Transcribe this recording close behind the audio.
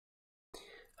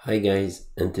Hi guys,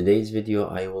 in today's video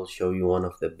I will show you one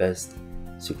of the best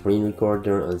screen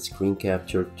recorder and screen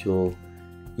capture tool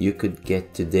you could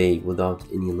get today without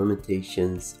any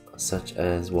limitations such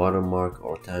as watermark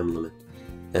or time limit,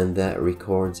 and that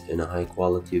records in a high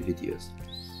quality videos.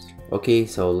 Okay,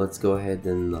 so let's go ahead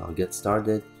and get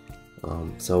started.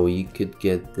 So you could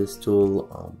get this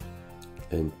tool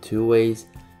in two ways.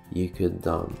 You could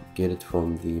get it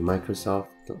from the Microsoft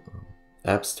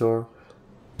App Store.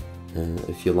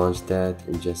 If you launch that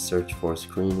and just search for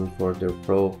Screen Recorder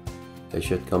Pro, it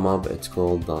should come up. It's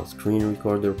called Screen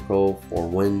Recorder Pro for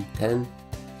Win 10,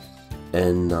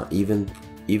 and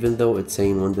even though it's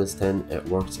saying Windows 10, it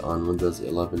works on Windows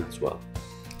 11 as well.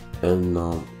 And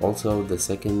also the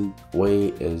second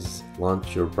way is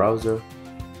launch your browser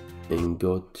and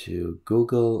go to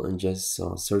Google and just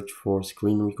search for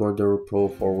Screen Recorder Pro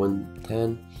for Win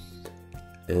 10,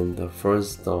 and the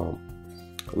first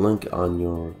link on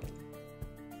your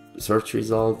search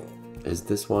result is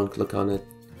this one. Click on it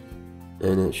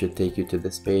and it should take you to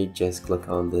this page. Just click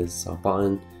on this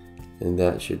button and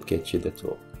that should get you the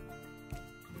tool.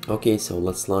 Okay, so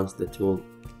let's launch the tool.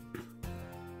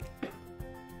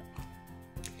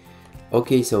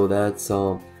 Okay, so that's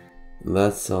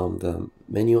the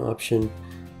menu option,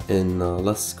 and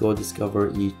let's go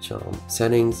discover each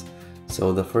settings.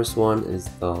 So the first one is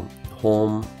the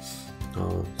home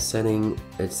setting.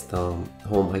 It's the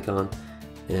home icon.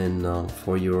 And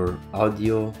for your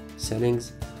audio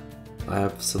settings, I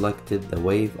have selected the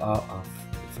WAV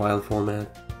file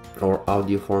format or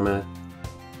audio format.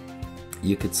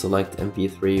 You could select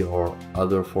MP3 or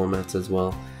other formats as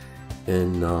well.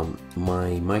 And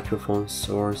my microphone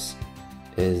source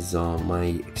is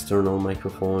my external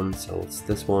microphone, so it's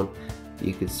this one.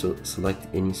 You could select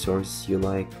any source you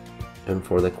like, and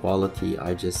for the quality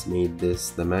I just made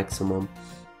this the maximum.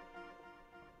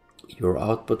 Your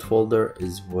output folder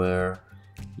is where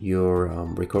your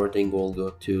recording will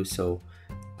go to, so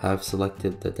I've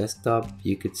selected the desktop.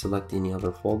 You could select any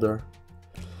other folder.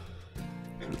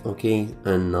 Okay,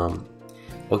 and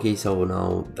okay, so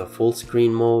now the full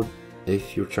screen mode.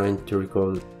 If you're trying to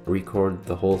record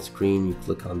the whole screen, you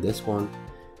click on this one,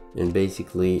 and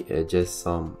basically it just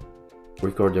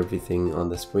record everything on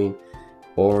the screen.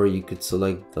 Or you could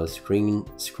select the screen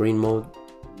mode,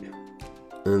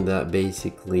 and that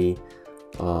basically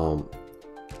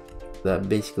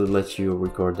lets you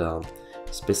record a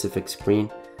specific screen.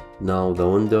 Now the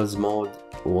Windows mode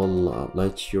will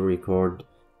let you record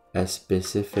a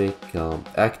specific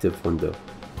active window.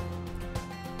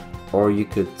 Or you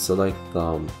could select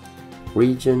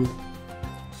region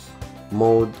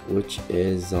mode, which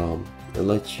is it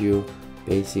lets you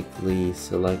basically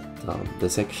select the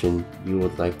section you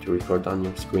would like to record on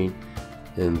your screen,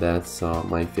 and that's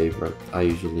my favorite. I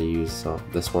usually use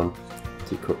this one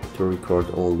to record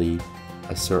only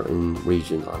a certain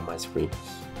region on my screen.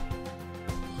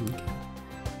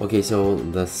 Okay, so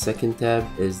the second tab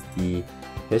is the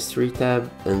history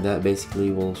tab, and that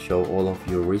basically will show all of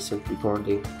your recent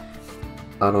recording.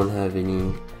 I don't have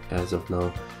any as of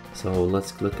now, so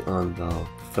let's click on the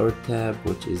third tab,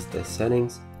 which is the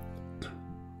settings.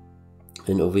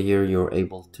 And over here you're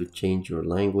able to change your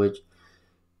language,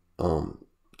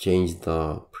 change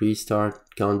the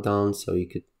pre-start countdown, so you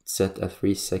could set a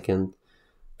 3-second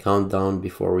countdown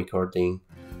before recording,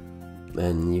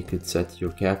 and you could set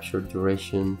your capture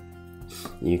duration.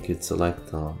 You could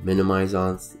select minimize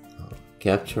on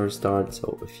capture start,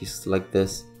 so if you select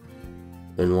this,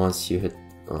 and once you hit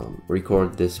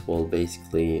record, this will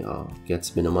basically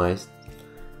gets minimized.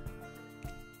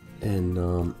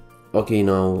 And okay,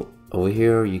 now over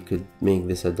here you could make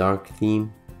this a dark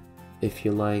theme if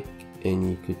you like, and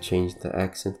you could change the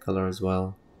accent color as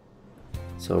well.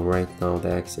 So right now the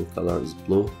accent color is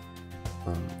blue.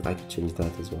 I could change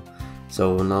that as well.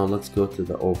 So now let's go to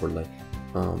the overlay.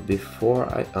 Before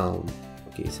I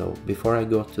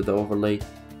go to the overlay,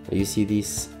 you see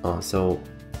these. So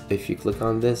if you click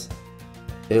on this,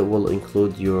 it will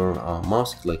include your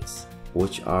mouse clicks,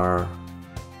 which are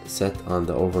set on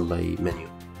the overlay menu.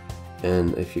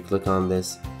 And if you click on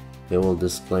this, it will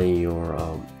display your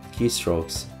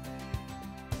keystrokes.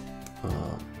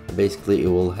 Basically it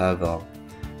will have a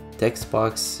text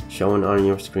box showing on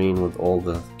your screen with all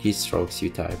the keystrokes you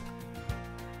type,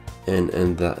 and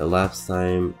in the elapsed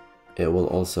time it will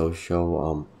also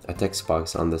show a text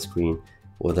box on the screen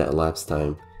with the elapsed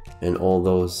time, and all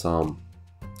those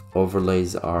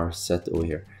overlays are set over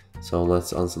here. So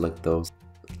let's unselect those.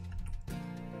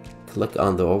 Click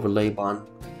on the overlay button,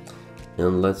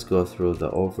 and let's go through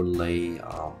the overlay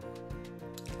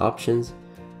options.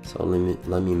 So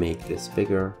let me make this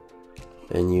bigger,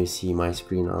 and you see my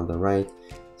screen on the right.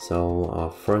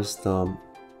 So first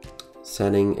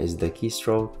setting is the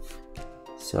keystroke.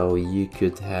 So you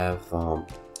could have a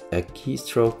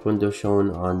keystroke window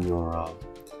shown on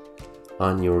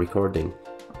your recording,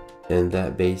 and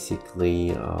that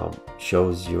basically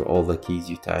shows you all the keys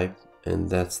you type, and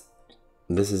this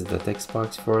is the text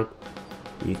box for it.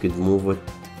 You could move it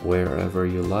wherever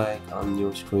you like on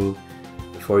your screen.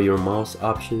 For your mouse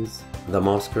options, the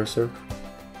mouse cursor,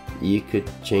 you could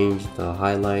change the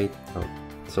highlight.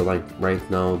 So like right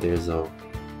now there's a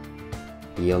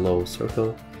yellow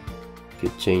circle. You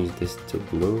could change this to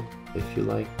blue if you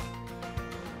like,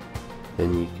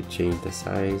 and you could change the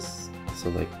size so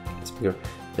like it's bigger.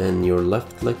 And your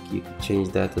left click, you could change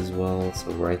that as well.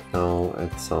 So right now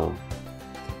it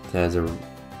has a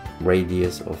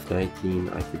radius of 19.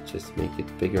 I could just make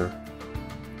it bigger,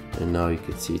 and now you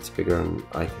could see it's bigger, and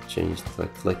I could change the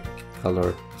click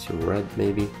color to red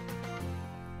maybe,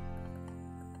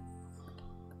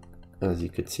 as you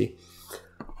could see.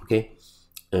 Okay,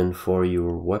 and for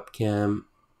your webcam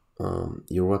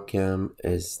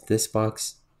is this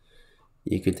box.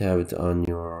 You could have it on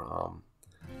your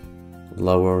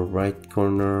lower right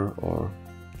corner or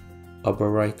upper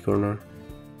right corner.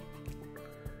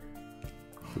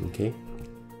 Okay,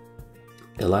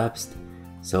 elapsed,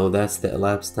 so that's the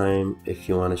elapsed time if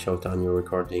you want to show it on your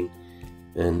recording,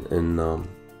 and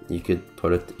you could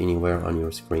put it anywhere on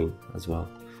your screen as well.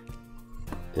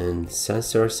 And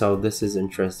sensor, so this is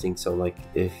interesting. So like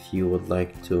if you would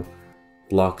like to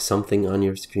block something on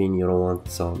your screen, you don't want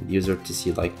some user to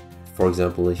see, like for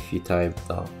example if you typed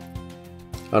I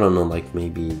don't know, like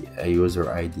maybe a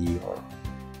user ID or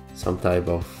some type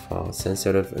of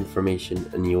sensitive information,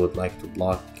 and you would like to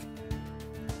block,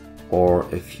 or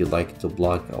if you like to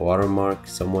block a watermark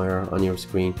somewhere on your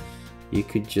screen, you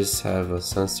could just have a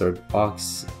censored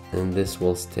box, and this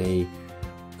will stay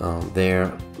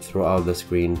there throughout the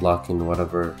screen, blocking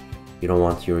whatever you don't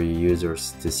want your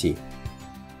users to see.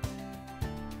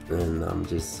 And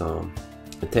just a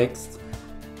text,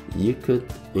 you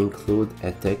could include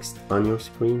a text on your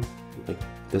screen like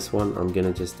this one. I'm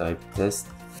gonna just type test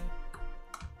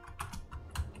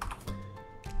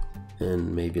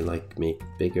and maybe like make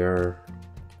bigger,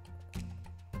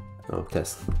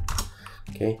 test.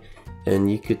 Okay,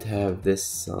 and you could have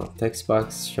this text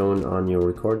box shown on your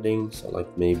recording, so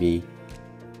like maybe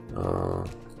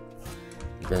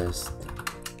best,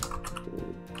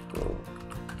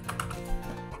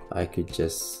 I could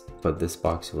just put this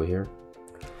box over here.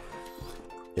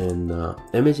 And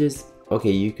images, okay,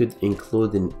 you could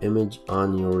include an image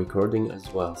on your recording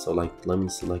as well. So like let me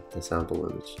select the sample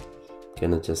image,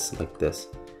 gonna just select this.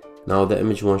 Now the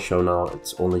image won't show now,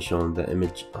 it's only showing the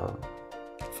image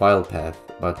file path,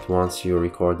 but once you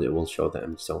record it will show the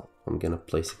image. So I'm gonna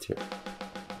place it here,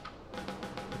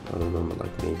 I don't know,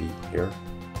 like maybe here.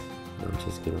 I'm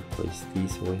just gonna place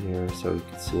these over here so you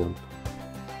can see them.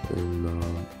 And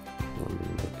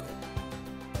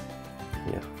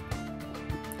yeah,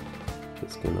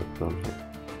 it's gonna come here.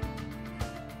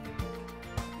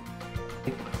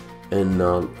 And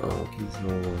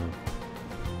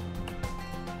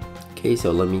okay,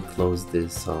 so let me close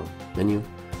this menu,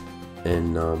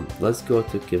 and let's go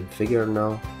to configure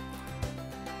now.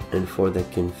 And for the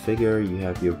configure, you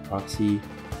have your proxy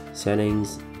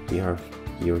settings, you have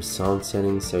your sound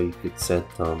settings, so you could set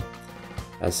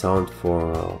a sound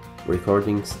for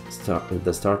recordings,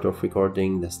 the start of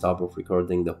recording, the stop of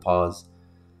recording, the pause,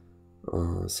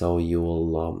 so you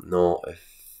will know if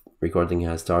recording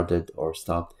has started or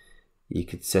stopped. You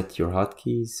could set your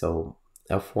hotkeys, so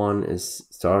F1 is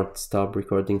start stop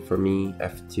recording for me,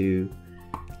 F2,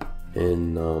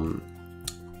 and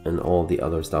all the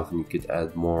other stuff, and you could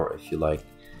add more if you like.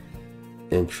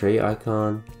 And tray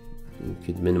icon, you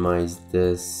could minimize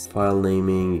this. File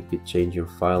naming, you could change your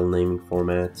file naming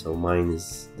format, so mine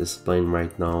is displaying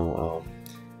right now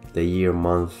the year,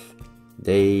 month,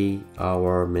 day,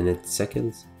 hour, minute,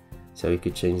 seconds, so you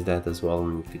could change that as well.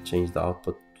 And you could change the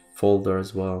output folder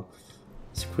as well.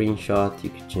 Screenshot, you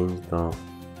could change the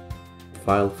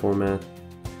file format,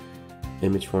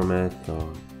 image format,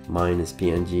 mine is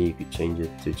PNG, you could change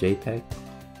it to JPEG.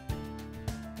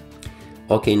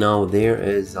 Okay, now there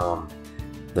is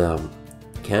the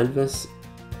canvas,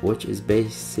 which is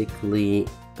basically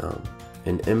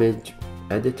an image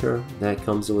editor that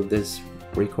comes with this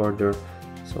recorder.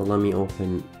 So let me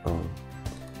open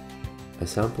a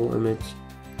sample image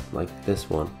like this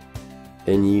one,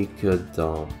 and you could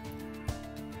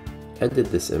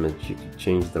edit this image. You could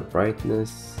change the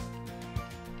brightness,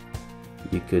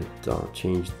 you could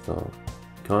change the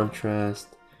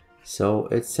contrast. So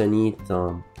it's a neat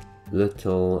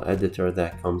little editor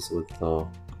that comes with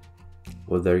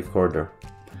the recorder.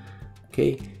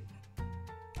 Okay,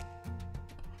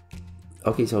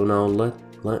 so now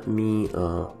let me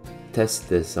test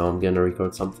this. So I'm gonna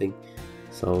record something.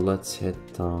 So let's hit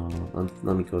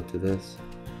let me go to this,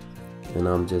 and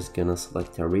I'm just gonna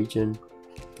select a region,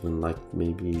 and like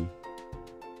maybe,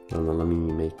 I don't know, let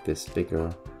me make this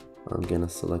bigger. I'm gonna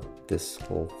select this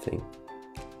whole thing,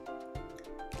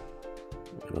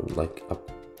 like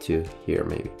up to here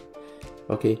maybe.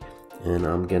 Okay, and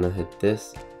I'm gonna hit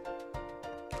this,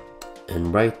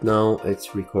 and right now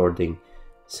it's recording.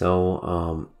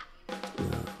 So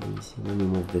let me see, let me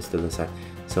move this to the side.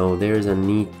 So there's a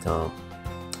neat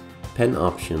pen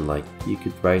option, like you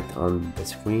could write on the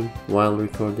screen while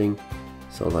recording.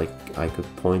 So like I could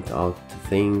point out to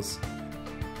things,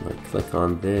 like click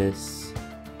on this,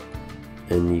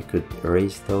 and you could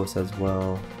erase those as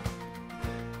well.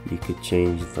 You could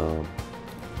change the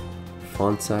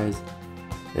font size,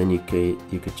 and you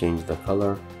could change the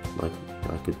color. Like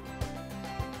I could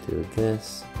do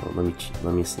this.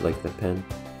 Let me select the pen.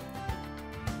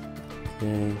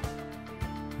 Okay,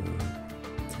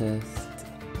 test.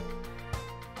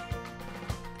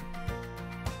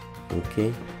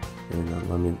 Okay, and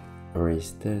let me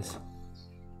erase this.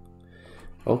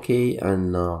 Okay,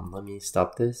 and let me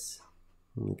stop this.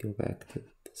 Let me go back to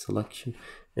the selection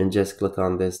and just click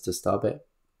on this to stop it.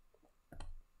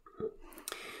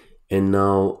 And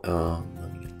now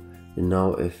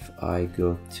if I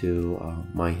go to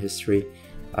my history,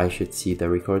 I should see the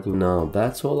recording. Now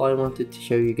that's all I wanted to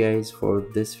show you guys for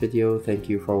this video. Thank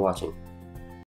you for watching.